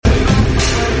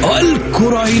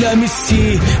الكرة إلى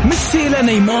ميسي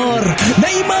إلى نيمار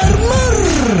مر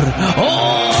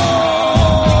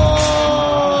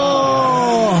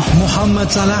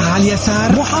محمد صلاح على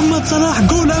اليسار، محمد صلاح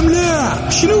جول أم لا؟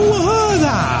 شنو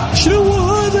هذا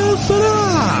يا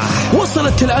صلاح؟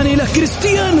 وصلت الآن إلى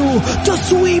كريستيانو،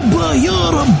 تصويبة يا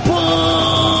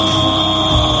رباه،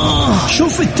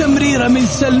 شوف التمريرة من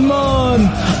سلمان،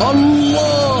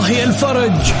 الله يا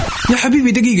الفرج. يا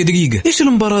حبيبي دقيقة، إيش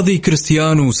المباراة ذي؟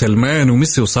 كريستيانو وسلمان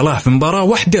وميسي وصلاح في مباراة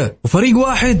واحدة وفريق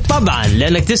واحد؟ طبعا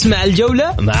لأنك تسمع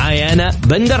الجولة معاي أنا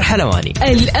بندر حلواني.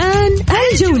 الآن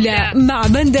الجولة مع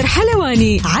بندر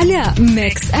حلواني على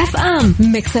ميكس اف ام.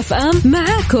 ميكس اف ام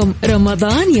معاكم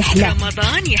رمضان يحلى.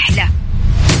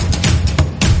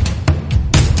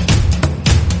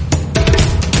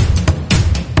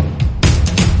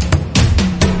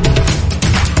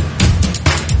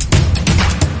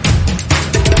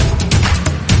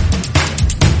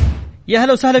 يا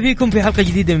هلا وسهلا فيكم في حلقة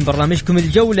جديدة من برنامجكم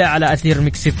الجولة على أثير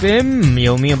ميكس اف ام.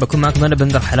 يوميا بكون معكم أنا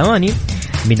بندر حلواني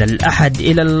من الأحد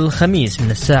إلى الخميس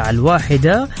من الساعة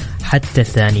 1 حتى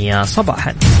 2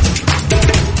 صباحا.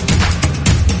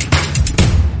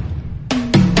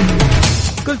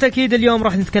 بكل تأكيد اليوم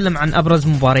راح نتكلم عن أبرز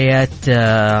مباريات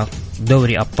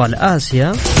دوري أبطال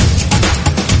آسيا،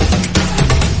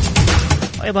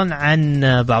 وأيضا عن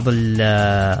بعض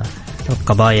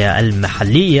القضايا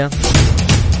المحلية.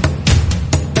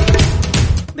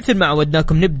 مثل ما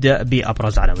عودناكم نبدأ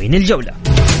بأبرز عناوين الجولة.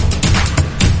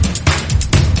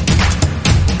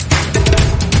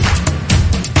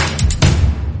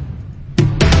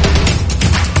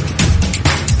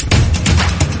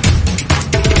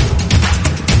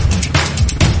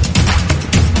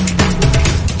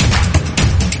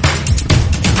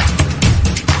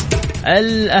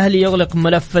 الأهلي يغلق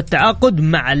ملف التعاقد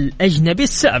مع الأجنبي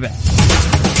السابع.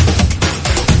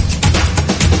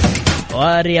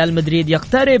 وريال مدريد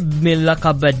يقترب من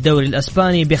لقب الدوري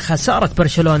الأسباني بخسارة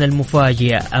برشلونة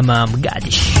المفاجئة أمام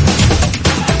قادش.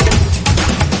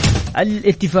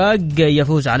 الاتفاق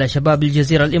يفوز على شباب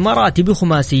الجزيرة الإماراتي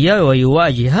بخماسية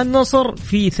ويواجه النصر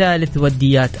في ثالث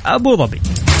وديات أبو ظبي.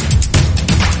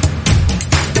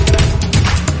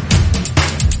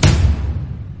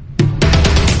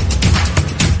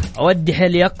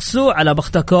 والدحيل يقسو على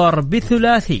بختكور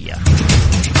بثلاثية.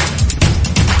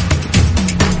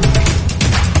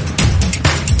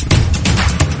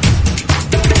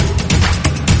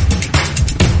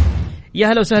 يا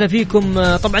هلا وسهلا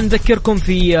فيكم. طبعا نذكركم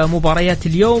في مباريات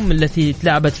اليوم التي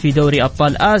تلعبت في دوري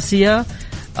أبطال آسيا.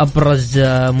 أبرز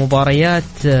مباريات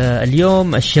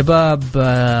اليوم الشباب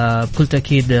بكل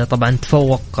تأكيد طبعا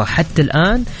تفوق حتى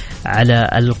الآن على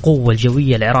القوة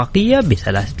الجوية العراقية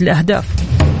ب3 أهداف.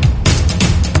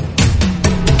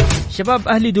 شباب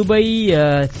أهلي دبي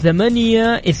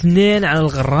 8-2 على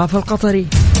الغراف القطري.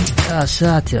 يا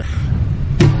ساتر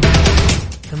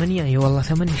 8، أي والله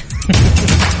 8.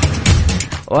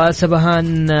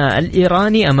 وسبهان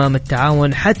الإيراني أمام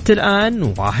التعاون حتى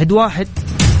الآن 1-1.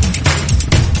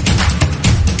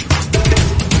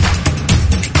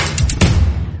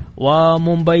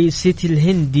 ومومباي سيتي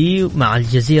الهندي مع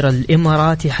الجزيرة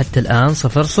الإماراتي حتى الآن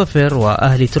 0-0.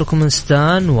 وأهلي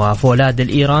تركمانستان وفولاد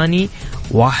الإيراني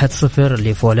 1-0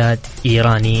 لفولاد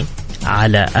إيراني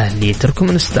على أهلي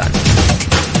تركمانستان.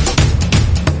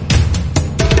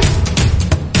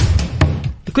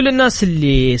 كل الناس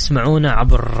اللي يسمعونا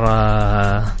عبر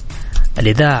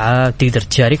الإذاعة تقدر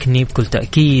تشاركني بكل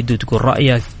تأكيد وتقول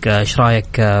رأيك، إيش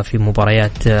رأيك في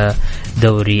مباريات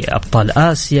دوري أبطال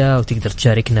آسيا، وتقدر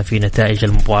تشاركنا في نتائج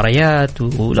المباريات،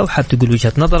 ولو حاب تقول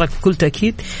وجهة نظرك بكل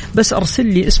تأكيد بس أرسل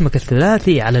لي اسمك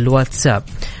الثلاثي على الواتساب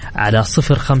على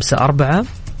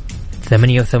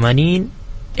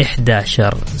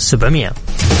 054-88-11700.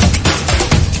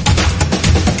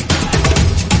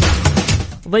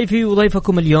 ضيفي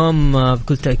وضيفكم اليوم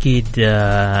بكل تأكيد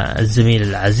الزميل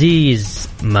العزيز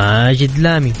ماجد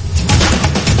لامي.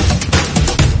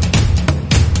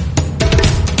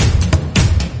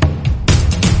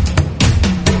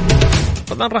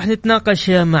 طبعا راح نتناقش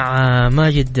مع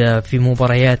ماجد في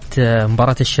مباراة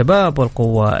الشباب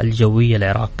والقوة الجوية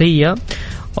العراقية،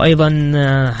 وأيضا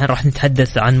راح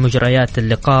نتحدث عن مجريات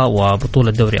اللقاء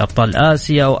وبطولة دوري أبطال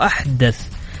آسيا وأحداث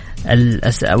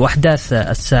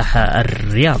الساحة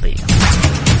الرياضية.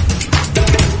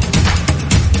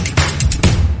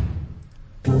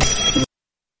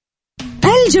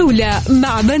 الجولة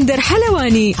مع بندر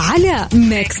حلواني على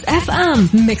ميكس اف ام.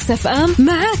 ميكس اف ام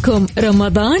معاكم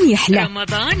رمضان يحلى.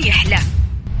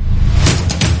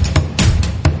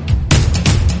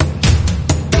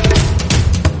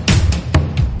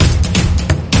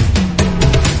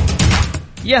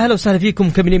 يا هلا وسهلا فيكم،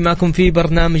 مكملين معكم في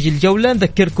برنامج الجولة.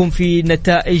 نذكركم في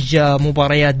نتائج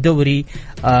مباريات دوري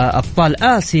أبطال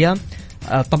آسيا.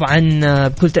 طبعا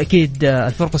بكل تأكيد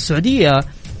الفرقة السعودية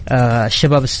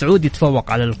الشباب السعودي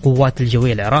تفوق على القوات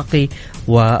الجوية العراقي،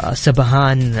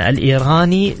 وسبهان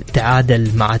الإيراني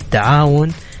تعادل مع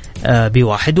التعاون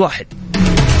ب1-1.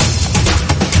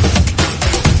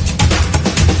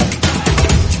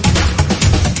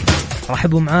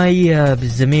 رحبوا معاي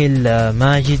بالزميل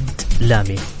ماجد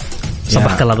لامي.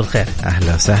 صبحك الله بالخير.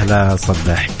 أهلا وسهلا،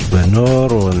 صبحك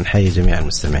بالنور ونحيي جميع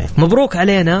المستمعين. مبروك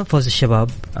علينا فوز الشباب.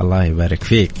 الله يبارك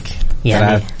فيك.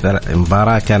 يعني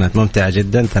المباراة كانت ممتعة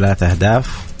جدا، 3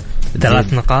 أهداف،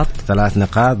 3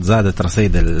 نقاط زادت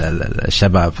رصيد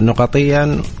الشباب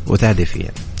نقطيا وتهديفيا.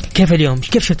 كيف اليوم؟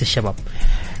 كيف شفت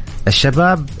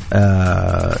الشباب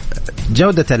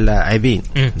جودة اللاعبين؟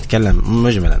 نتكلم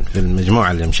مجملا في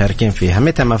المجموعة اللي مشاركين فيها.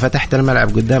 متى ما فتحت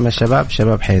الملعب قدام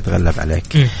الشباب حيتغلب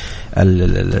عليك.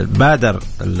 بادر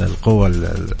القوة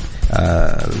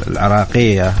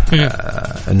العراقية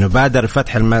انه بادر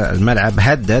فتح الملعب،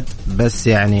 هدد، بس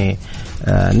يعني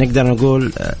نقدر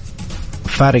نقول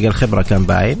فارق الخبرة كان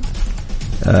باين.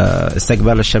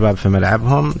 استقبال الشباب في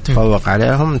ملعبهم، تفوق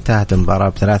عليهم، انتهت المباراة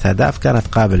ب3 أهداف كانت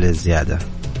قابلة للزيادة.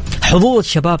 حظوظ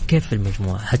الشباب كيف في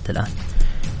المجموعة حتى الآن؟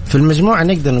 في المجموعة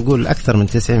نقدر نقول أكثر من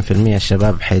 90%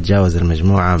 الشباب حيتجاوز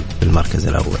المجموعة بالمركز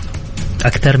الأول.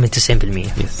 أكثر من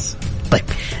 90%. يس. طيب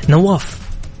نواف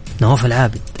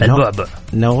العابد البعبع.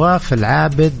 نواف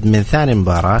العابد من ثاني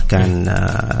مباراة كان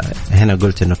هنا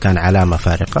قلت إنه كان علامة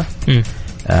فارقة.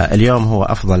 اليوم هو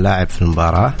أفضل لاعب في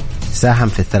المباراة، ساهم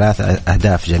في 3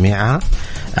 أهداف جميعها.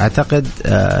 أعتقد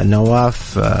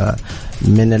نواف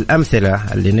من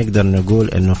الأمثلة اللي نقدر نقول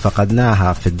إنه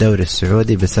فقدناها في الدوري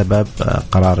السعودي بسبب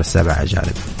قرار ال7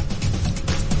 أجانب.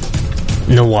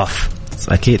 نواف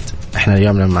أكيد إحنا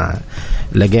اليوم لما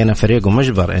لقينا فريقه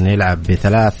مجبر إنه يلعب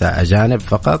ب3 أجانب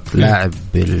فقط، لاعب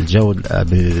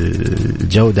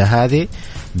بالجودة هذه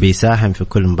بيساهم في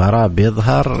كل مباراة،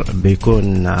 بيظهر،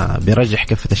 بيكون بيرجح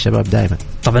كفة الشباب دائما.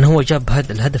 طبعا هو جاب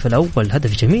الهدف الأول،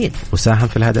 هدف جميل، وساهم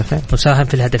في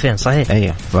الهدفين. صحيح.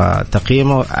 أيه،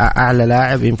 فتقييمه أعلى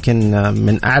لاعب، يمكن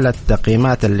من أعلى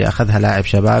التقييمات اللي أخذها لاعب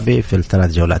شبابي في ال3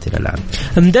 جولات إلى الآن.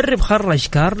 مدرب خرج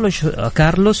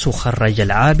كارلوس وخرج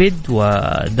العابد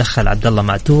ودخل عبد الله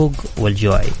معتوق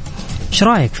والجوعي. ايش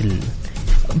رايك في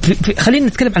خلينا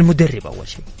نتكلم عن المدرب أول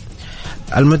شيء.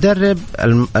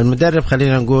 المدرب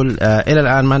خلينا نقول إلى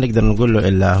الآن ما نقدر نقول له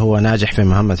إلا هو ناجح في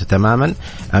مهمته تماما.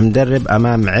 المدرب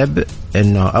أمام عبء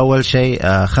إنه أول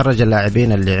شيء خرج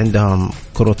اللاعبين اللي عندهم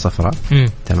كروت صفراء.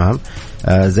 تمام.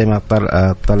 زي ما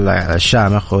طلع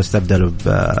الشامخ واستبدلوا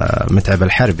بمتعب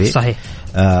الحربي. صحيح.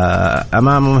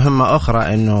 أمامه مهمة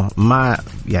أخرى إنه ما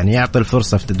يعني يعطي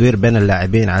الفرصة في تدوير بين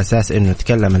اللاعبين على أساس إنه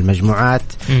تكلم المجموعات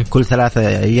كل 3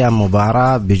 أيام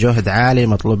مباراة بجهد عالي،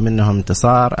 مطلوب منهم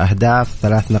انتصار، أهداف،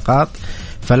 3 نقاط،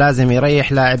 فلازم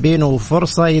يريح لاعبين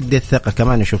وفرصة يدي الثقة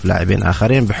كمان يشوف لاعبين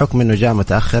آخرين بحكم إنه جاء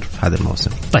متأخر في هذا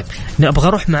الموسم. طيب نبغى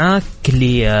أروح معاك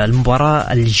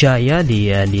للمباراة الجاية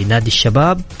لنادي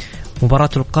الشباب،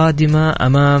 مباراته القادمة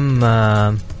أمام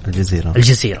الجزيرة.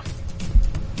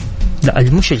 لا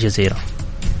مش الجزيرة،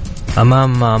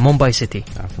 أمام مومباي سيتي.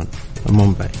 عفوا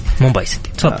مومباي سيتي.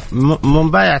 تفضل.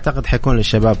 مومباي أعتقد حيكون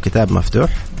للشباب كتاب مفتوح.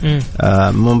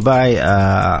 مومباي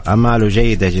أماله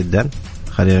جيدة جدا،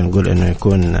 خلينا نقول إنه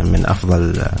يكون من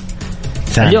أفضل.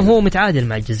 اليوم هو متعادل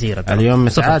مع الجزيرة. اليوم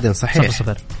متعادل صحيح.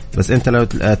 0-0. بس أنت لو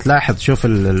تلاحظ شوف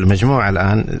المجموعة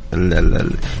الآن،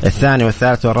 الثاني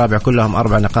والثالث والرابع كلهم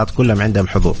 4 نقاط، كلهم عندهم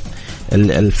حظوظ.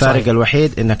 الفارق صحيح.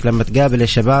 الوحيد انك لما تقابل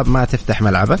الشباب ما تفتح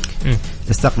ملعبك،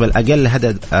 تستقبل اقل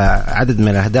عدد من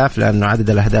الاهداف، لانه عدد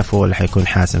الاهداف هو اللي حيكون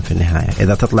حاسم في النهايه.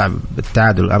 اذا تطلع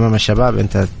بالتعادل امام الشباب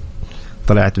انت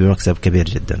طلعت بمكسب كبير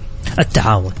جدا.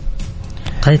 التعاون،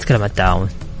 خلينا نتكلم عن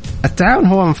التعاون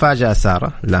هو مفاجأة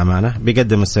سارة للأمانة،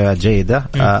 بيقدم مستويات جيدة.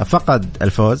 فقد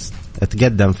الفوز،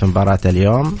 تقدم في مباراة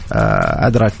اليوم،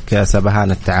 أدرك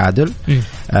سبهان التعادل.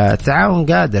 التعاون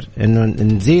قادر إنه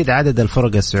نزيد عدد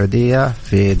الفرق السعودية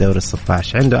في دوري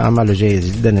 16، عنده آمال جيد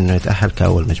جدا إنه يتأهل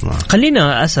كأول مجموعة.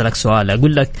 خلينا أسألك سؤال،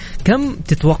 أقول لك كم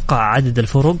تتوقع عدد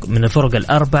الفرق من الفرق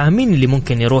ال4 مين اللي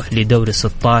ممكن يروح لدوري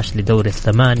 16 لدوري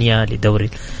 8 لدوري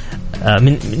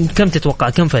من كم تتوقع؟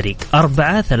 كم فريق؟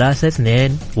 4 3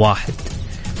 2 1؟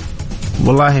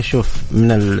 والله شوف،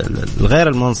 من الغير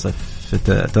المنصف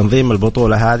في تنظيم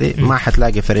البطولة هذه ما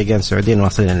حتلاقي فريقين سعوديين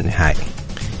واصلين للنهائي.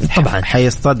 طبعا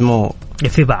حيصطدموا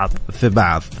في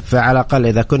بعض، فعلى الأقل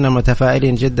إذا كنا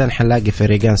متفائلين جدا حنلاقي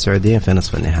فريقين سعوديين في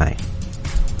نصف النهائي.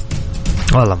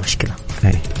 والله مشكلة.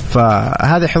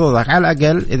 فهذه حظوظك على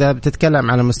الأقل. إذا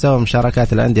بتتكلم على مستوى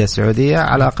مشاركات الأندية السعودية،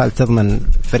 على الأقل تضمن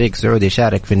فريق سعودي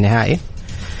يشارك في النهائي.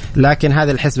 لكن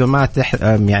هذه الحسبة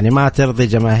ما ترضي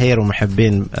جماهير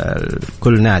ومحبين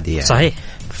كل نادي يعني. صحيح.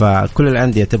 فكل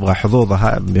الأندية تبغى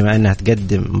حظوظها بما أنها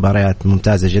تقدم مباريات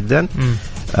ممتازة جدا.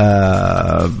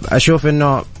 أشوف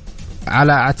أنه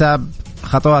على عتاب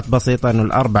خطوات بسيطة أنه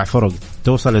الأربع فرق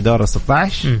توصل لدور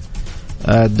 16.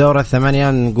 الدور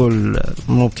الثمانية نقول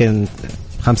ممكن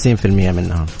 50%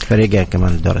 منهم فريقين كمان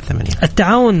الدور الثمانية.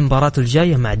 التعاون مباراته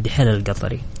الجاية مع الدحيل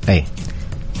القطري، أي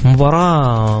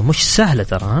مباراة مش سهلة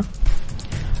ترى.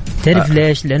 تعرف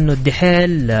ليش؟ لأنه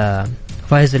الدحيل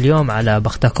فايز اليوم على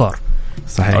بختكور،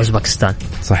 صحيح، أوزبكستان،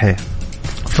 صحيح.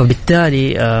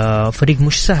 فبالتالي فريق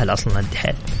مش سهل أصلا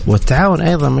الدحيل. والتعاون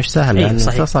أيضا مش سهل، لأنه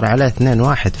انتصر عليه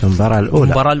 2-1 في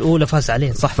المباراة الأولى فاز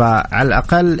عليه، صح. فعلى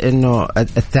الأقل إنه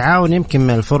التعاون يمكن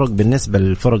من الفرق بالنسبة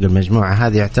للفرق المجموعة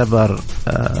هذه يعتبر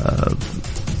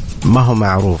ما هو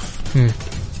معروف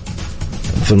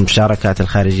في المشاركات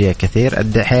الخارجية كثير.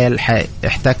 الدحيل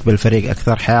حيحتك بالفريق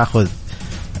أكثر، حياخذ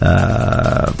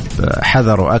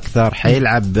حذره أكثر،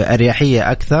 حيلعب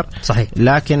بأريحية أكثر. صحيح.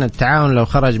 لكن التعاون لو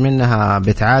خرج منها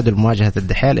بتعادل مواجهة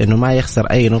الدحيل إنه ما يخسر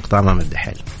أي نقطة أمام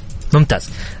الدحيل. ممتاز.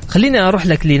 خليني أروح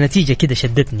لك لنتيجة كده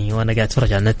شدتني وأنا قاعد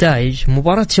أتفرج على النتائج.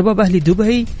 مباراة شباب أهلي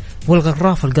دبي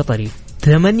والغراف القطري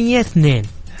 8-2.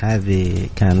 هذه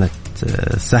كانت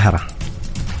سهرة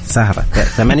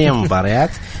 8 مباريات.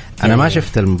 أنا ما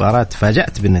شفت المباراة،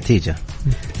 تفاجأت بالنتيجة.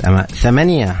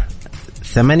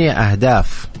 8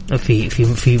 أهداف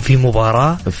في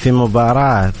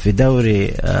مباراة في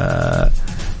دوري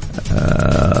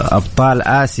أبطال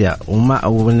آسيا،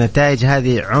 والنتائج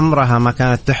هذه عمرها ما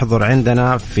كانت تحضر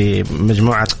عندنا في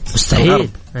مجموعة مستحيل.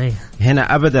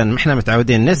 هنا أبدا. ما احنا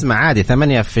متعودين نسمع عادي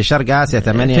 8 في شرق آسيا،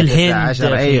 8 في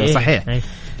 19. أيوة صحيح.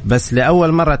 بس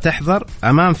لأول مرة تحضر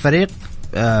أمام فريق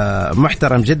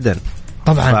محترم جدا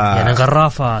طبعا. يعني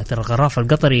الغرافة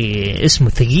القطري اسمه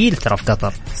ثقيل ترى في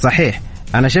قطر. صحيح.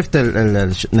 أنا شفت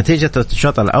نتيجة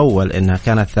الشوط الأول إنها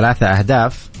كانت 3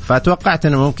 أهداف، فأتوقعت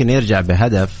إنه ممكن يرجع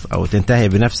بهدف أو تنتهي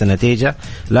بنفس النتيجة،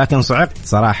 لكن صعقت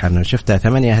صراحة إنه شفتها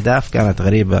 8 أهداف. كانت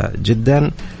غريبة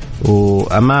جدا.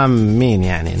 وأمام مين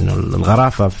يعني؟ إنه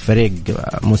الغرافة فريق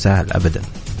مو سهل أبدا.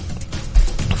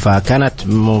 فكانت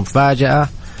مفاجأة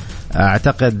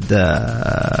أعتقد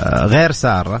غير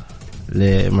سارة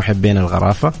لمحبين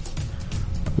الغرافة.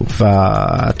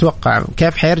 فأتوقع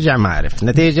كيف حيرجع ما أعرف.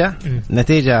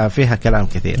 نتيجة فيها كلام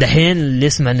كثير. دحين اللي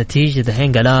يسمع النتيجة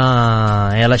دحين قال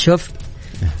يلا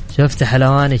شفت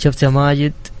حلواني، شفت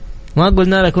ماجد، ما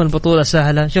قلنا لكم البطولة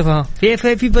سهلة. شوفها في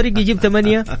فريق يجيب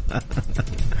 8.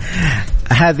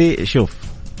 هذه شوف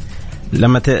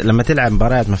لما تلعب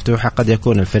مباريات مفتوحة قد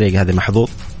يكون الفريق هذا محظوظ،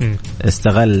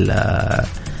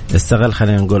 استغل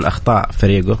خلينا نقول أخطاء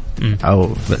فريقه،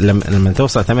 أو لما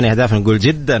توصل 8 أهداف نقول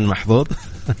جدا محظوظ.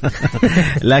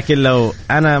 لكن لو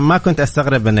أنا ما كنت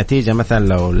أستغرب النتيجة مثلا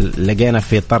لو لقينا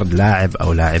في طرد لاعب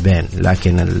أو لاعبين،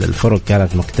 لكن الفرق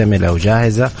كانت مكتملة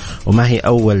وجاهزة، وما هي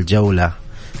أول جولة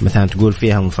مثلا تقول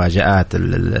فيها مفاجآت،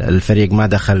 الفريق ما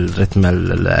دخل رتم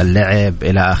اللعب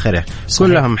إلى آخره.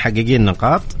 كلهم محققين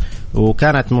نقاط،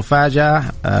 وكانت مفاجأة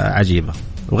عجيبة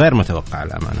وغير متوقعة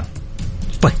الأمانة.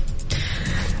 طيب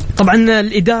طبعا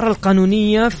الإدارة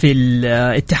القانونية في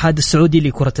الاتحاد السعودي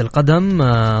لكرة القدم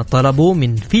طلبوا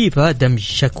من فيفا دمج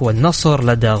شكوى النصر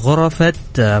لدى غرفة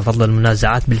فضل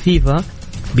المنازعات بالفيفا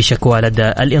بشكوى لدى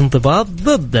الانضباط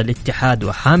ضد الاتحاد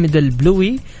وحامد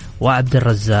البلوي وعبد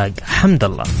الرزاق حمد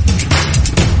الله.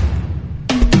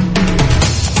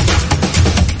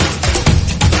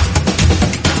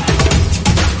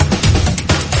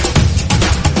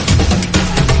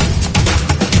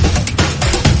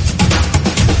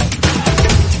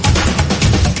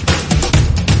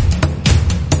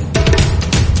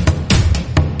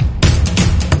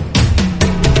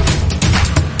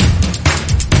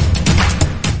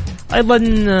 أيضا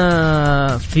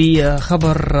في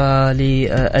خبر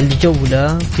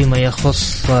للجولة فيما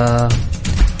يخص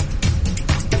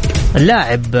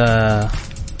اللاعب،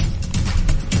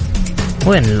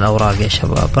 وين الأوراق يا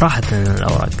شباب؟ راحت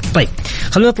الأوراق. طيب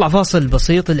خلونا نطلع فاصل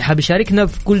بسيط. اللي حاب يشاركنا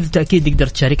بكل تأكيد يقدر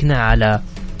تشاركنا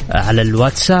على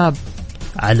الواتساب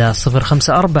على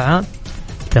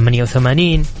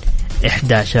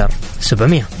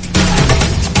 054-88-11700.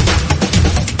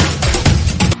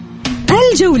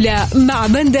 الجولة مع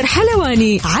بندر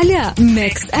حلواني على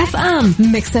ميكس اف ام.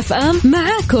 ميكس اف ام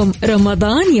معاكم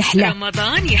رمضان يحلى.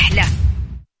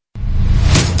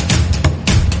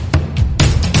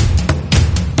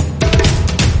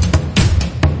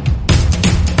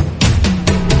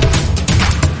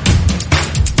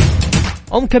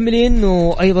 ومكملين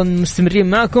وأيضا مستمرين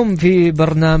معكم في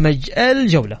برنامج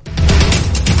الجولة.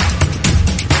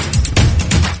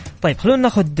 طيب خلونا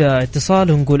ناخد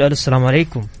اتصال ونقول ألو السلام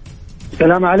عليكم.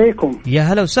 السلام عليكم. يا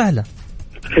هلا وسهلا.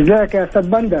 ازيك يا أستاذ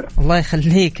بندر؟ الله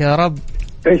يخليك يا رب.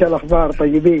 ايش الأخبار؟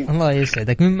 طيبين؟ الله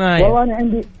يسعدك. من معايا؟ والله أنا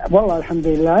عندي، والله الحمد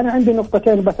لله أنا عندي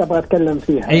نقطتين بس أبغى أتكلم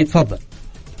فيها. أي تفضل.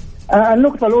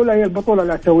 النقطة الأولى هي البطولة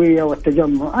الآسيوية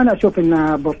والتجمع. أنا أشوف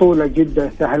إنها بطولة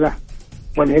جدا سهلة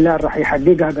والهلال راح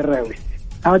يحققها بالراوي.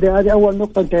 هذه أول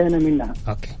نقطة انتهينا منها.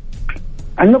 أوكي.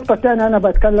 النقطة الثانية أنا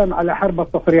بتكلم على حرب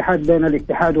التصريحات بين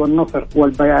الاتحاد والنصر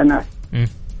والبيانات.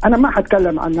 أنا ما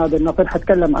حتكلم عن نادي النصر،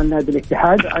 حتكلم عن نادي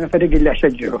الاتحاد. أنا فريق اللي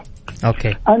أشجعه.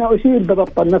 أوكي. أنا أشيد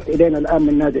بضبط النفس إلينا الآن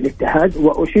من نادي الاتحاد،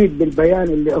 وأشيد بالبيان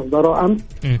اللي أصدروه أمس،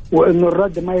 وإنه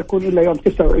الرد ما يكون إلا يوم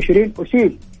 29.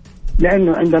 أشيد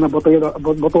لأنه عندنا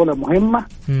بطولة مهمة،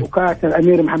 وكأس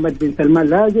الأمير محمد بن سلمان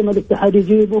لازم الاتحاد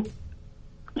يجيبه،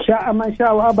 شاء من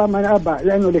شاء وأبى من أبى،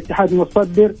 لأنه الاتحاد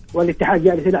مصدر والاتحاد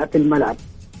جالس يلعب في الملعب،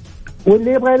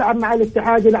 واللي يبغى يلعب مع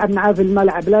الاتحاد يلعب معاه في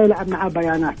الملعب، لا يلعب معاه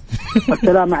بيانات.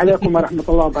 السلام عليكم ورحمة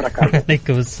الله وبركاته.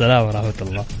 عليكم السلام ورحمة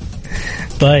الله.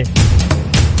 طيب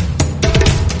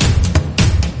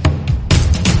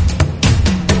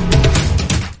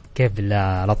كيف بالله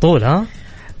على طول ها؟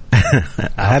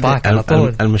 أعطاك على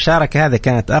طول. المشاركة هذه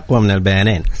كانت أقوى من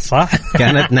البيانين. صح.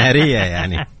 كانت نارية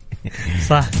يعني.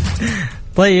 صح.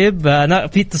 طيب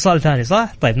في اتصال ثاني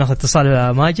صح؟ طيب ناخذ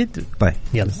اتصال ماجد. طيب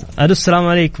يلا. ألو السلام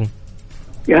عليكم.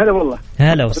 يا هلا والله.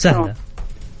 هلا وسهلا.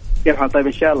 كيف حال؟ طيب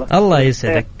إن شاء الله. الله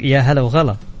يسعدك. يا هلا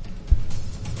وغلا.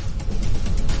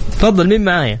 تفضل مين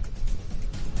معايا؟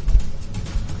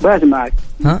 باسم معك.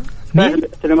 ها؟ باسم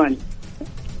سليماني.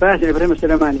 باسم إبراهيم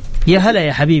السليماني. يا هلا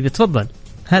يا حبيبي تفضل.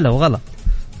 هلا وغلا.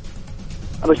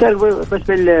 بسأل بس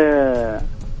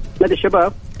نادي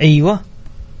الشباب. أيوة.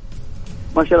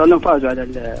 ما شاء الله انهم فازوا على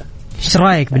ايش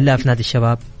رايك بالله في نادي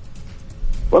الشباب؟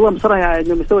 والله بصراحه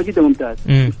يعني مستوى جدا ممتاز.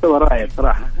 مستوى رائع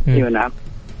بصراحه. ايوه نعم.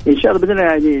 ان شاء الله باذن الله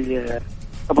يعني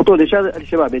البطوله ان شاء الله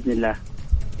الشباب باذن الله.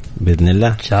 باذن الله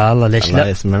ان شاء الله. ليش الله لا؟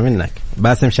 يسمع منك.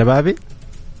 باسم شبابي.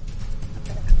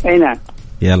 اي نعم.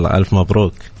 يلا الف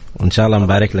مبروك وان شاء الله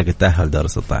نبارك لك التاهل دور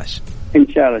 16 ان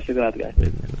شاء الله. شكرا لك.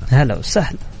 باذن الله. هلا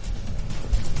وسهلا.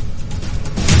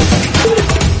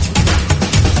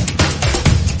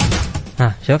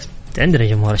 شفت عندنا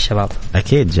جمهور الشباب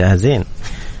أكيد جاهزين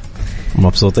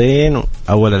مبسوطين.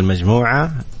 أول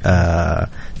المجموعة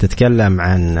تتكلم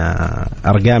عن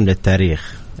أرقام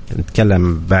للتاريخ.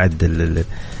 نتكلم بعد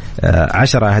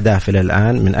 10 أهداف إلى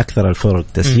الآن من أكثر الفرق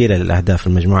تسجيلا للأهداف في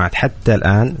المجموعات حتى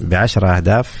الآن ب10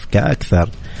 أهداف كأكثر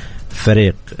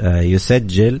فريق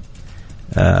يسجل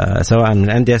سواء من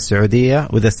الأندية السعودية،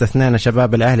 وإذا استثنانا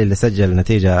شباب الأهلي اللي سجل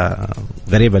نتيجة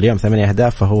غريبة اليوم 8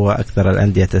 أهداف، فهو أكثر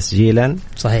الأندية تسجيلا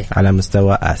صحيح على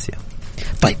مستوى آسيا.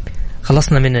 طيب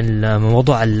خلصنا من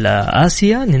موضوع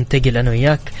آسيا، ننتقل أنا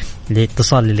وياك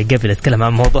لاتصال اللي قبل أتكلم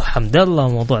عن موضوع حمد الله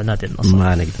وموضوع نادي النصر.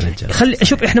 ما نقدر نتجاوز.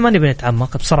 شوف إحنا ما نبي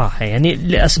نتعمق بصراحة يعني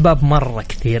لأسباب مرة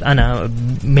كثير. أنا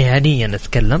مهنيا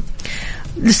أتكلم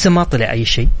لسه ما طلع أي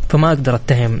شيء، فما أقدر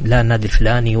أتهم لا النادي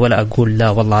الفلاني ولا أقول لا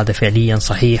والله هذا فعليا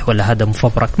صحيح ولا هذا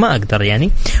مفبرك. ما أقدر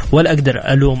يعني، ولا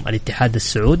أقدر ألوم الاتحاد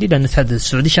السعودي لأن الاتحاد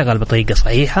السعودي شغال بطريقة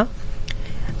صحيحة.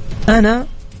 أنا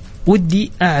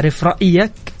ودي أعرف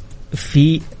رأيك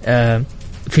في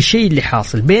الشيء اللي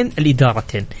حاصل بين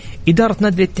الإدارتين، إدارة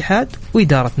نادي الاتحاد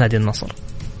وإدارة نادي النصر.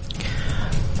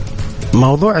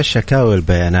 موضوع الشكاوى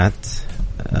والبيانات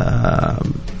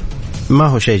ما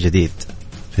هو شيء جديد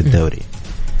في الدوري،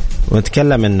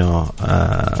 ونتكلم أنه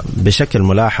بشكل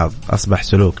ملاحظ أصبح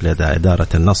سلوك لدى إدارة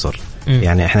النصر.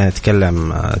 يعني إحنا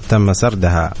نتكلم تم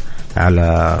سردها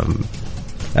على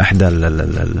إحدى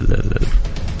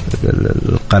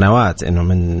القنوات أنه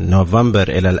من نوفمبر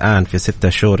إلى الآن في 6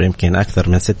 شهور يمكن أكثر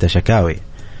من 6 شكاوي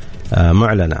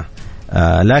معلنة.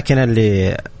 لكن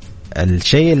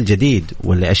الشيء الجديد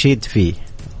واللي أشيد فيه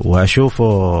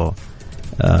وأشوفه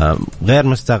غير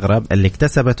مستغرب اللي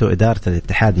اكتسبته إدارة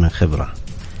الاتحاد من خبرة.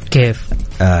 كيف؟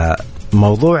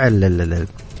 موضوع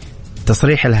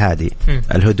التصريح الهادي،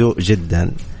 الهدوء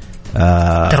جدا.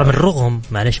 ترى من رغم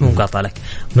معلش مو مقاطع لك،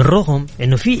 من رغم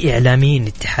انه في اعلاميين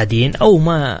اتحاديين او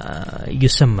ما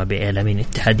يسمى باعلاميين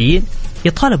اتحاديين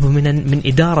يطالبوا من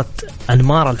اداره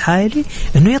انمار الحائلي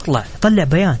انه يطلع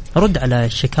بيان رد على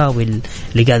الشكاوي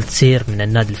اللي قاعده تصير من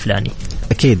النادي الفلاني.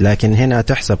 اكيد، لكن هنا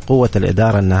تحسب قوه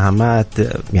الاداره انها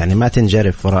ما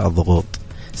تنجرف وراء الضغوط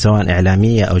سواء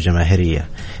اعلاميه او جماهيريه.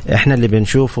 احنا اللي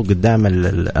بنشوفه قدام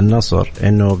النصر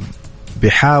انه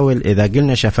بيحاول، إذا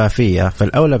قلنا شفافية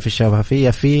فالأولى في الشفافية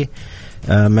في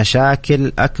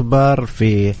مشاكل أكبر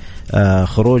في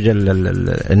خروج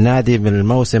النادي من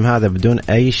الموسم هذا بدون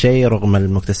أي شيء رغم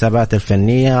المكتسبات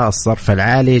الفنية، الصرف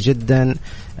العالي جدا،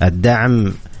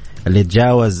 الدعم اللي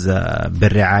تجاوز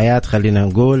بالرعايات، خلينا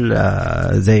نقول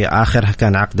زي آخرها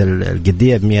كان عقد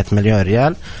الجدية ب100 مليون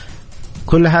ريال.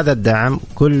 كل هذا الدعم،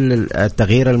 كل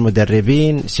تغيير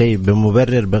المدربين، شيء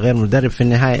بمبرر بغير مدرب، في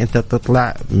النهاية أنت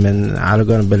تطلع من على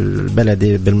قول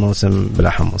بالبلدي بالموسم بلا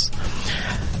حمص.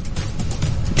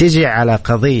 تيجي على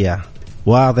قضية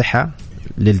واضحة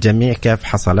للجميع كيف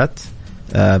حصلت،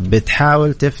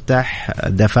 بتحاول تفتح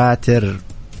دفاتر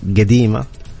قديمة.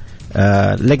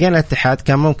 لقينا الاتحاد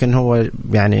كان ممكن هو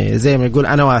يعني زي ما يقول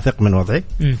أنا واثق من وضعي،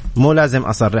 مو لازم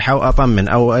أصرح أو أطمن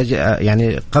أو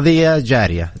يعني قضية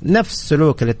جارية، نفس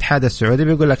سلوك الاتحاد السعودي،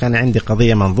 بيقول لك أنا عندي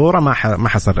قضية منظورة ما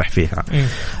حصرح فيها.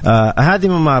 هذه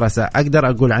ممارسة أقدر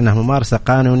أقول عنها ممارسة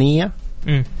قانونية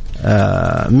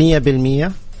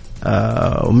 100%،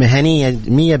 ومهنية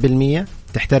 100%،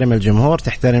 تحترم الجمهور،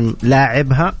 تحترم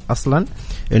لاعبها أصلا،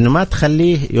 إنه ما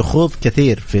تخليه يخوض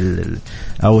كثير في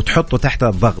أو تحطه تحت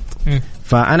الضغط.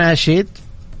 فأنا أشيد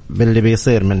باللي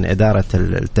بيصير من إدارة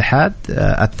الاتحاد،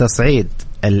 التصعيد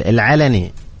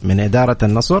العلني من إدارة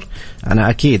النصر. أنا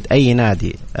أكيد أي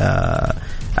نادي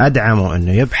أدعمه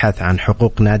إنه يبحث عن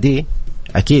حقوق نادي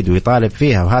أكيد ويطالب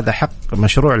فيها، وهذا حق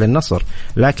مشروع للنصر،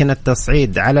 لكن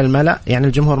التصعيد على الملأ يعني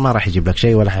الجمهور ما راح يجيب لك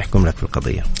شيء ولا حيحكم لك في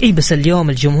القضية. إيه بس اليوم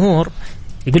الجمهور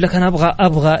يقول لك أنا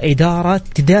أبغى إدارة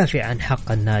تدافع عن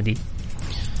حق النادي،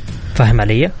 فاهم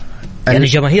علي؟ يعني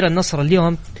جماهير النصر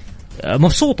اليوم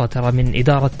مبسوطة ترى من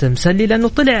إدارة مسلي لأنه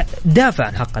طلع دافع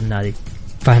عن حق النادي،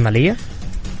 فاهم علي؟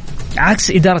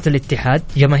 عكس إدارة الاتحاد،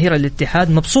 جماهير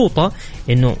الاتحاد مبسوطة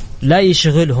إنه لا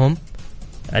يشغلهم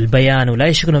البيان ولا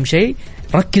يشغلهم شيء،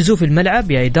 ركزوا في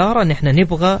الملعب يا إدارة، نحن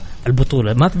نبغى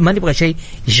البطولة، ما نبغى شيء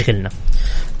يشغلنا.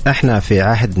 احنا في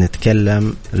عهد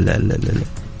نتكلم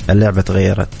اللعبة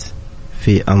تغيرت،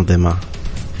 في أنظمة،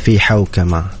 في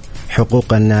حوكمة،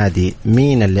 حقوق النادي،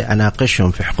 مين اللي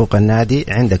أناقشهم في حقوق النادي؟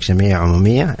 عندك جمعية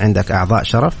عمومية، عندك أعضاء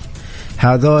شرف،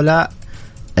 هذولا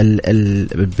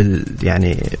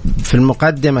يعني في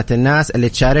المقدمة الناس اللي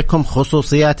تشاركهم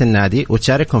خصوصيات النادي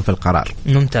وتشاركهم في القرار.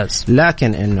 ممتاز.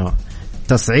 لكن إنه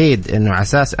تصعيد إنه على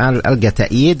أساس أنا ألقى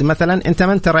تأييد، مثلا أنت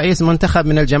ما أنت رئيس منتخب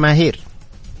من الجماهير،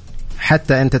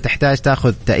 حتى أنت تحتاج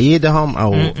تأخذ تأييدهم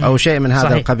أو شيء من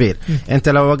هذا القبيل. أنت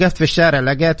لو وقفت في الشارع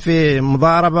لقيت في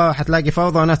مضاربة حتلاقي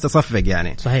فوضى وناس تصفق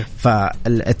يعني. صحيح.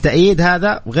 فالتأييد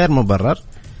هذا غير مبرر.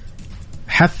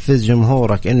 حفز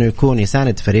جمهورك إنه يكون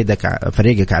يساند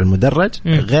فريقك على المدرج،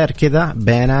 غير كذا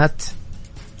بيانات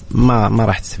ما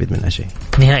راح تستفيد منها شيء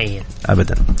نهائيا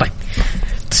أبدا. طيب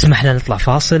تسمح لنا نطلع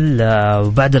فاصل،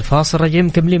 وبعد الفاصل رجع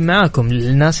مكملين معاكم.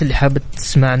 للناس اللي حابة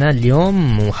تسمعنا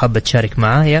اليوم وحابة تشارك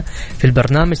معايا في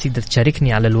البرنامج تقدر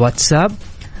تشاركني على الواتساب،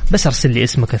 بس أرسل لي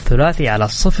اسمك الثلاثي على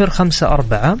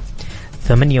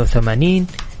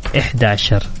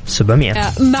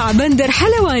 054-88-11700 مع بندر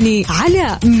حلواني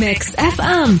على ميكس اف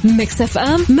ام. ميكس اف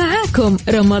ام معاكم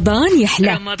رمضان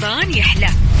يحلى.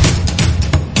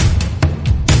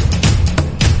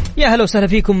 يا هلا وسهلا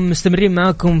فيكم، مستمرين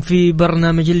معكم في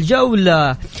برنامج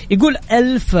الجولة. يقول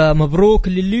ألف مبروك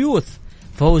لليوث،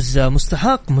 فوز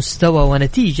مستحق، مستوى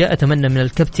ونتيجة. أتمنى من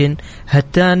الكابتن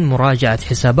هتان مراجعة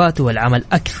حساباته والعمل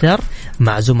أكثر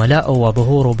مع زملائه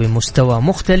وظهوره بمستوى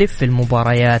مختلف في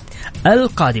المباريات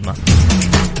القادمة.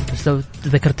 بس لو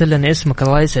ذكرت لنا اسمك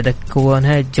الله يسعدك،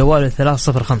 ونهاية جواله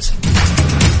 305.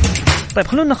 طيب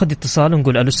خلونا ناخذ اتصال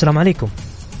ونقول ألو، السلام عليكم.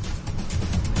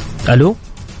 ألو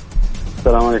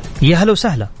السلام عليكم. يا هلا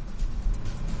وسهلا،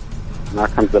 معك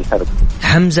حمزة الحربي.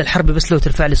 حمزة الحربي، بس لو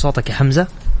ترفع لي صوتك يا حمزة.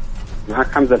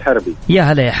 معك حمزة الحربي. يا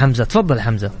هلا يا حمزة، تفضل يا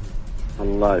حمزة.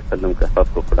 الله يسلمك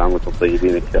ويحفظكم، كل عام وانتم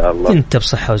طيبين إن شاء الله. أنت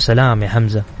بصحة وسلام يا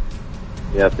حمزة.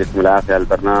 يعطيكم العافية على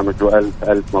البرنامج، وألف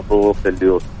ألف مبروك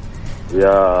لليوث،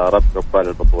 يا رب عقبال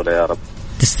البطولة يا رب.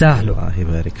 تستاهلوا. الله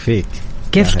يبارك فيك.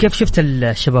 كيف شفت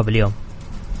الشباب اليوم؟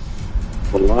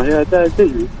 والله أداء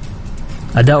جيد.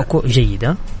 أداؤكم جيد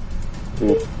ها؟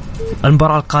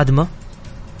 المباراة القادمة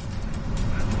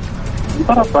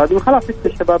خلاص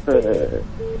الشباب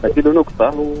أجلوا نقطة،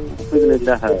 وبإذن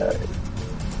الله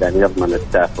يعني يضمن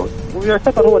التأهل،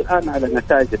 ويعتبر هو الآن على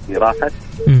النتائج اللي راحت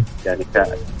يعني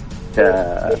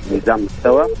كميزان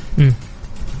مستوى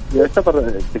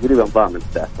يعتبر تقريبا ضامن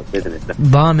التأهل بإذن الله.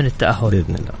 ضامن التأهل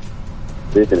بإذن الله.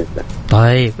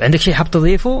 طيب عندك شيء حاب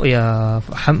تضيفه يا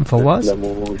فواز؟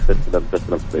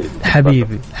 تسلم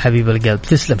حبيب القلب،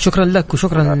 تسلم. شكرا لك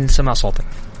وشكرا لسماع صوتك.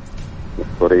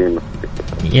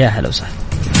 يا هلا وسهلا.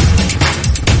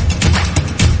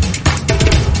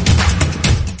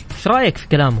 ايش رايك في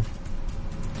كلامه؟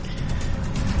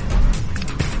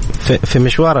 في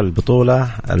مشوار البطولة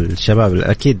الشباب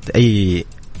أكيد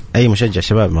أي مشجع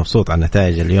شباب مبسوط عن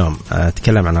نتائج اليوم.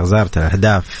 أتكلم عن غزارة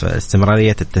الأهداف،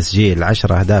 استمرارية التسجيل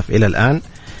 10 أهداف إلى الآن.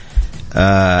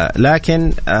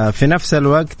 لكن في نفس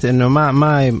الوقت إنه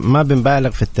ما بنبالغ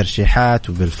في الترشيحات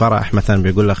وبالفرح مثلا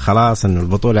بيقول لك خلاص إنه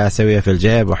البطولة آسيوية في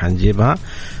الجيب وحنجيبها.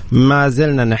 ما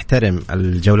زلنا نحترم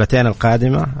الجولتين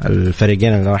القادمة،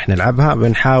 الفريقين اللي راح نلعبها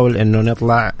بنحاول إنه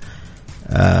نطلع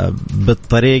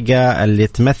بالطريقة اللي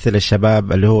تمثل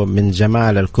الشباب، اللي هو من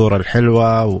جمال الكرة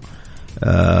الحلوة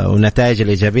ونتائج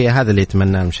الإيجابية. هذا اللي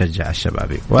يتمنى المشجع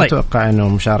الشبابي. وأتوقع أنه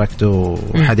مشاركته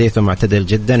وحديثه معتدل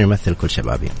جدا يمثل كل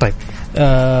شبابي. طيب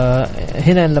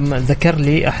هنا لما ذكر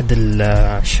لي أحد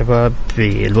الشباب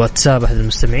في الواتساب، أحد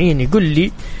المستمعين يقول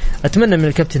لي أتمنى من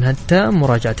الكابتن هتان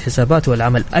مراجعة حساباته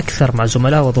والعمل أكثر مع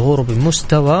زملائه وظهوره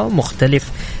بمستوى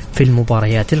مختلف في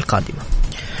المباريات القادمة.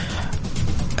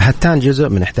 هتان جزء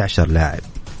من 11 لاعب،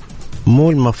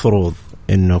 مو المفروض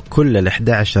إنه كل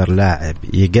 11 لاعب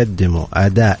يقدموا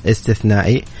أداء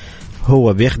استثنائي.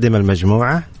 هو بيخدم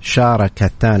المجموعة. شارك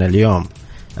هتان اليوم،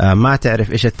 ما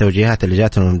تعرف إيش التوجيهات اللي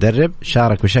جاته من المدرب،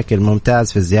 شارك بشكل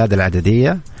ممتاز في الزيادة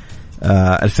العددية.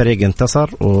 الفريق انتصر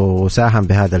وساهم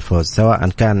بهذا الفوز، سواء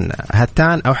كان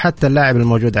هتان أو حتى اللاعب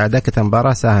الموجود على دكة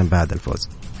المباراة ساهم بهذا الفوز.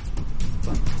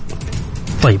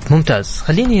 طيب ممتاز.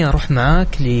 خليني أروح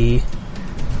معاك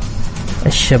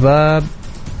للشباب.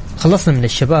 خلصنا من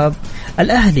الشباب.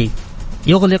 الأهلي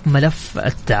يغلق ملف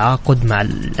التعاقد مع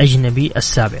الأجنبي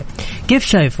السابع. كيف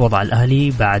شايف وضع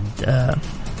الأهلي بعد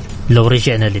لو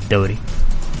رجعنا للدوري؟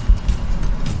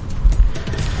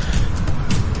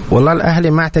 والله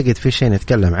الأهلي ما أعتقد في شيء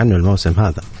نتكلم عنه الموسم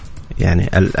هذا. يعني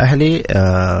الأهلي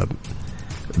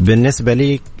بالنسبة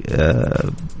لي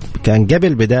كان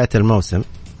قبل بداية الموسم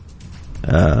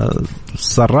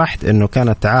صرحت أنه كان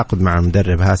التعاقد مع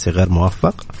المدرب هاسي غير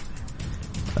موفق.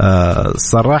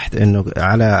 صرحت أنه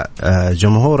على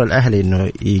جمهور الأهلي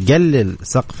أنه يقلل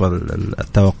سقف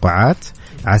التوقعات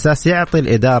على أساس يعطي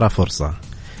الإدارة فرصة.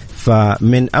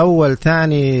 فمن أول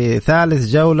ثاني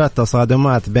ثالث جولة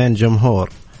تصادمات بين جمهور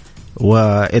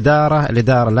وإدارة.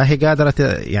 الإدارة لا هي قادرة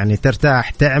يعني ترتاح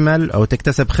تعمل أو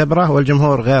تكتسب خبرة،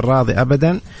 والجمهور غير راضي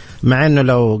أبدا، مع أنه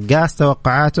لو قاس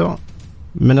توقعاته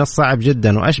من الصعب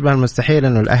جدا وأشبه المستحيل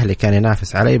أنه الأهلي كان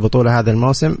ينافس على أي بطولة هذا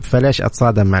الموسم. فليش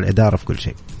أتصادم مع الإدارة في كل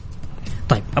شيء؟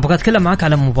 طيب أبغى أتكلم معك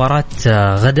على مباراة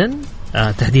غدا،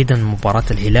 تحديدا مباراة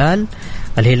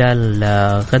الهلال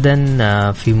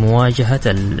غدا في مواجهة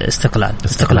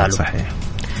الاستقلال. صحيح.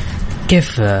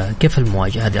 كيف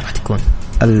المواجهة هذه راح تكون؟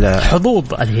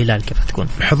 حظوظ الهلال كيف تكون؟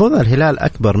 حظوظ الهلال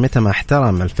أكبر متى ما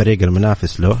احترم الفريق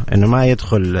المنافس له، إنه ما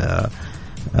يدخل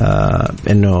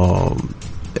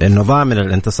إنه ضامن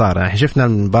الانتصار. يعني شفنا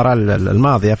المباراة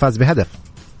الماضية فاز بهدف،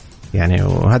 يعني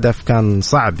وهدف كان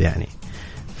صعب يعني،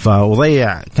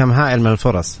 فوضيع كم هائل من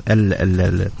الفرص.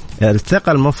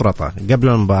 الثقة المفرطة قبل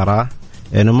المباراة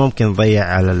إنه ممكن يضيع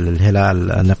على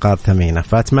الهلال نقاط ثمينة.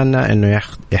 فأتمنى إنه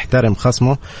يحترم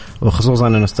خصمه، وخصوصا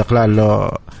إنه استقلال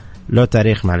له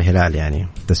تاريخ مع الهلال يعني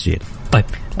تسجيل. طيب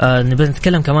نبدأ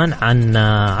نتكلم كمان عن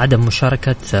عدم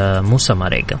مشاركة موسى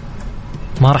ماريجا،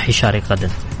 ما راح يشارك غدا.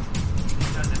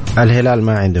 الهلال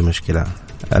ما عنده مشكلة.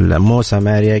 موسى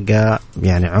ماريجا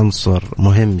يعني عنصر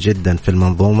مهم جدا في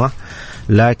المنظومة،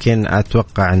 لكن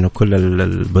أتوقع أنه كل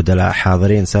البدلاء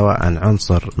حاضرين سواء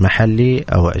عنصر محلي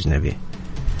أو أجنبي.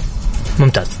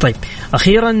 ممتاز. طيب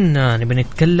أخيرا نبي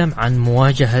نتكلم عن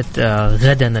مواجهة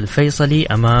غدا الفيصلي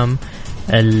أمام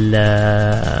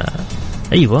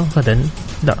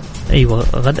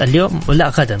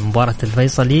غدا مباراة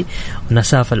الفيصلي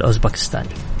ونساف الأوزبكستاني.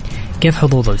 كيف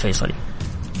حظوظ الفيصلي؟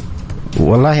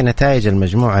 والله نتائج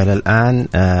المجموعة إلى الآن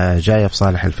جاية في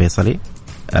صالح الفيصلي.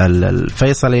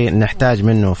 الفيصلي نحتاج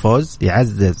منه فوز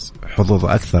يعزز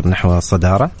حظوظه أكثر نحو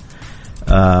الصدارة.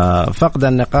 فقد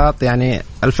النقاط يعني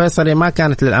الفيصلي ما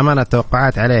كانت للأمانة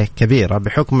توقعات عليه كبيرة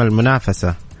بحكم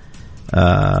المنافسة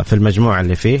في المجموعة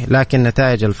اللي فيه، لكن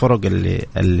نتائج الفرق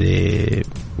اللي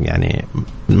يعني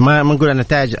ما نقول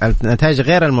النتائج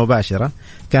غير المباشرة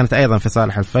كانت أيضا في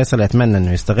صالح الفيصلي. أتمنى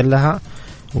أنه يستغلها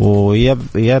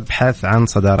ويبحث عن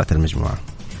صدارة المجموعة.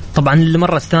 طبعا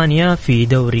للمرة الثانية في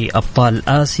دوري أبطال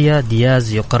آسيا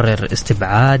دياز يقرر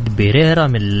استبعاد بيريرا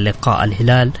من لقاء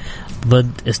الهلال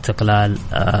ضد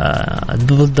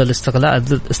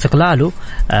استقلاله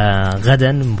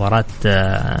غدا مباراة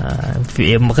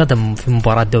في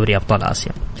مباراة دوري أبطال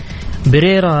آسيا.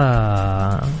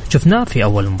 بيريرا شفناه في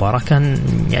أول مباراة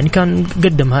كان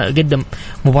قدم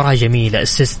مباراة جميلة،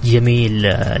 اسيست جميل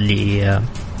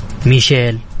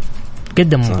لميشيل،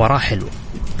 قدم مباراة حلوة.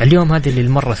 اليوم هذه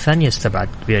للمرة الثانية استبعد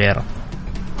بيريرا.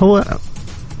 هو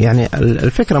يعني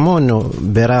الفكرة مو إنه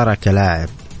بيريرا كلاعب،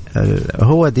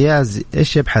 هو دياز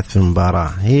إيش يبحث في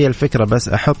المباراة؟ هي الفكرة بس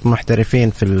أحط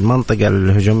محترفين في المنطقة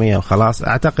الهجومية وخلاص.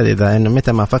 أعتقد إذا إنه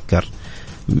متى ما فكر،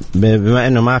 بما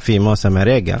إنه ما في موسى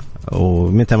ماريجا،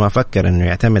 ومتى ما فكر إنه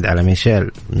يعتمد على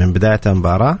ميشيل من بداية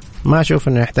المباراة، ما أشوف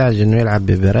إنه يحتاج إنه يلعب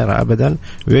ببريرا أبدا،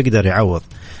 ويقدر يعوض.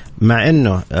 مع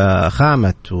إنه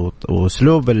خامة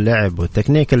وأسلوب اللعب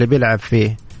والتكنيك اللي بيلعب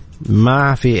فيه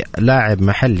ما في لاعب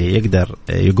محلي يقدر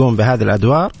يقوم بهذه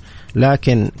الأدوار،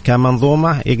 لكن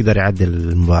كمنظومة يقدر يعدل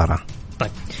المباراة.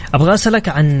 طيب أبغى أسألك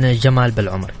عن جمال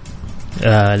بالعمر،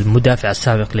 المدافع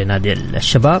السابق لنادي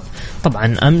الشباب.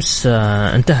 طبعا أمس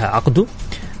انتهى عقده،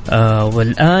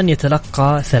 والآن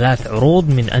يتلقى 3 عروض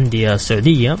من أندية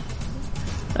سعودية،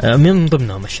 من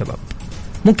ضمنهم الشباب.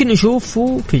 ممكن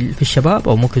نشوفه في الشباب،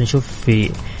 أو ممكن نشوف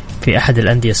في أحد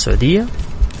الأندية السعودية.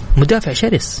 مدافع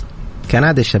شرس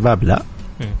كنادي الشباب لا،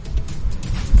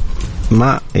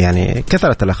 ما يعني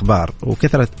كثرة الأخبار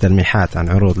وكثرة التلميحات عن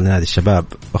عروض لنادي الشباب،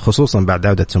 خصوصا بعد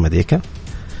عودة سومديكا.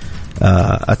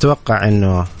 أتوقع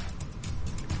أنه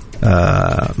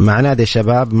مع نادي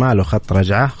الشباب ما له خط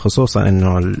رجعة، خصوصا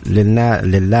أنه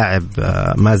للاعب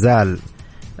ما زال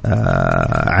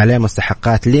عليه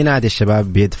مستحقات لنادي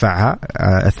الشباب بيدفعها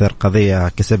أثر قضية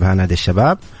كسبها نادي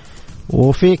الشباب،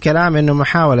 وفي كلام انه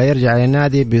محاولة يرجع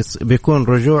للنادي بيكون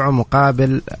رجوعه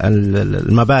مقابل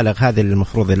المبالغ هذه اللي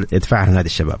المفروض يدفعها نادي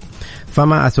الشباب.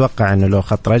 فما اتوقع انه له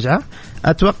خط رجعة.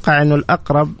 اتوقع انه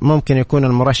الاقرب ممكن يكون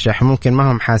المرشح، ممكن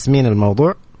ما هم حاسمين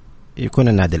الموضوع، يكون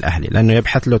النادي الاهلي، لانه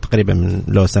يبحث له تقريبا من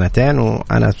له 2 سنين.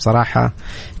 وانا بصراحة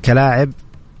كلاعب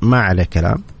ما عليه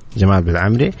كلام جمال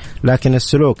بالعمري، لكن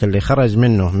السلوك اللي خرج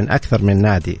منه من اكثر من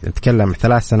نادي، نتكلم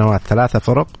 3 سنوات 3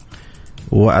 فرق،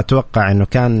 وأتوقع أنه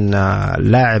كان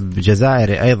لاعب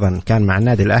جزائري أيضا كان مع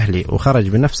النادي الأهلي وخرج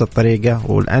بنفس الطريقة،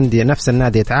 والأندية نفس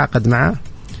النادي يتعاقد معه،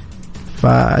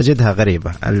 فأجدها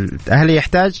غريبة. الأهلي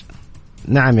يحتاج،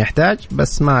 نعم يحتاج،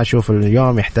 بس ما أشوف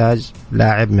اليوم يحتاج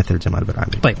لاعب مثل جمال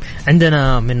بالعمري. طيب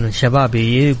عندنا من الشباب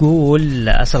يقول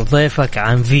أسأل ضيفك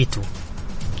عن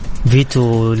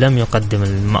فيتو لم يقدم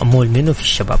المأمول منه في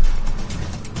الشباب.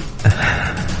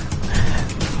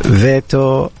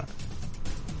 فيتو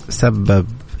سبب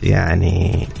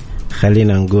يعني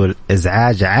خلينا نقول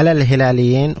إزعاج على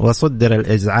الهلاليين، وصدر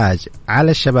الإزعاج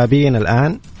على الشبابيين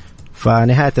الآن،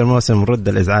 فنهاية الموسم نرد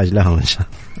الإزعاج لهم إن شاء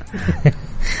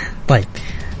الله.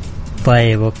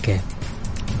 طيب أوكي،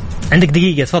 عندك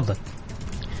دقيقة تفضل.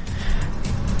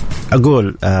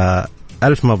 أقول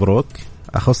ألف مبروك،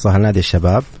 أخصها نادي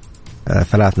الشباب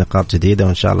 3 نقاط جديدة،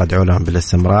 وإن شاء الله أدعو لهم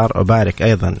بالاستمرار. وبارك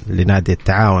أيضا لنادي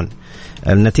التعاون،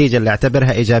 النتيجة اللي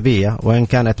اعتبرها إيجابية، وإن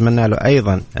كان أتمنى له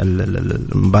أيضا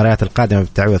المباريات القادمة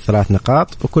بالتعويض 3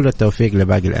 نقاط، وكل التوفيق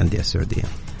لباقي الأندية السعودية.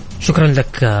 شكرا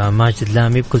لك ماجد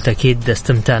لامي، بكل تأكيد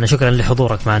استمتعنا. شكرا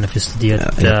لحضورك معنا في استوديو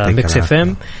ميكس اف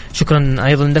ام. شكرا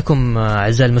أيضا لكم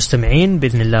أعزائي المستمعين.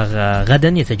 بإذن الله غدا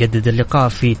يتجدد اللقاء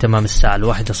في تمام الساعة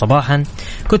 1 صباحا.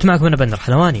 كنت معكم أنا بندر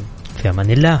حلواني، في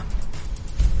أمان الله.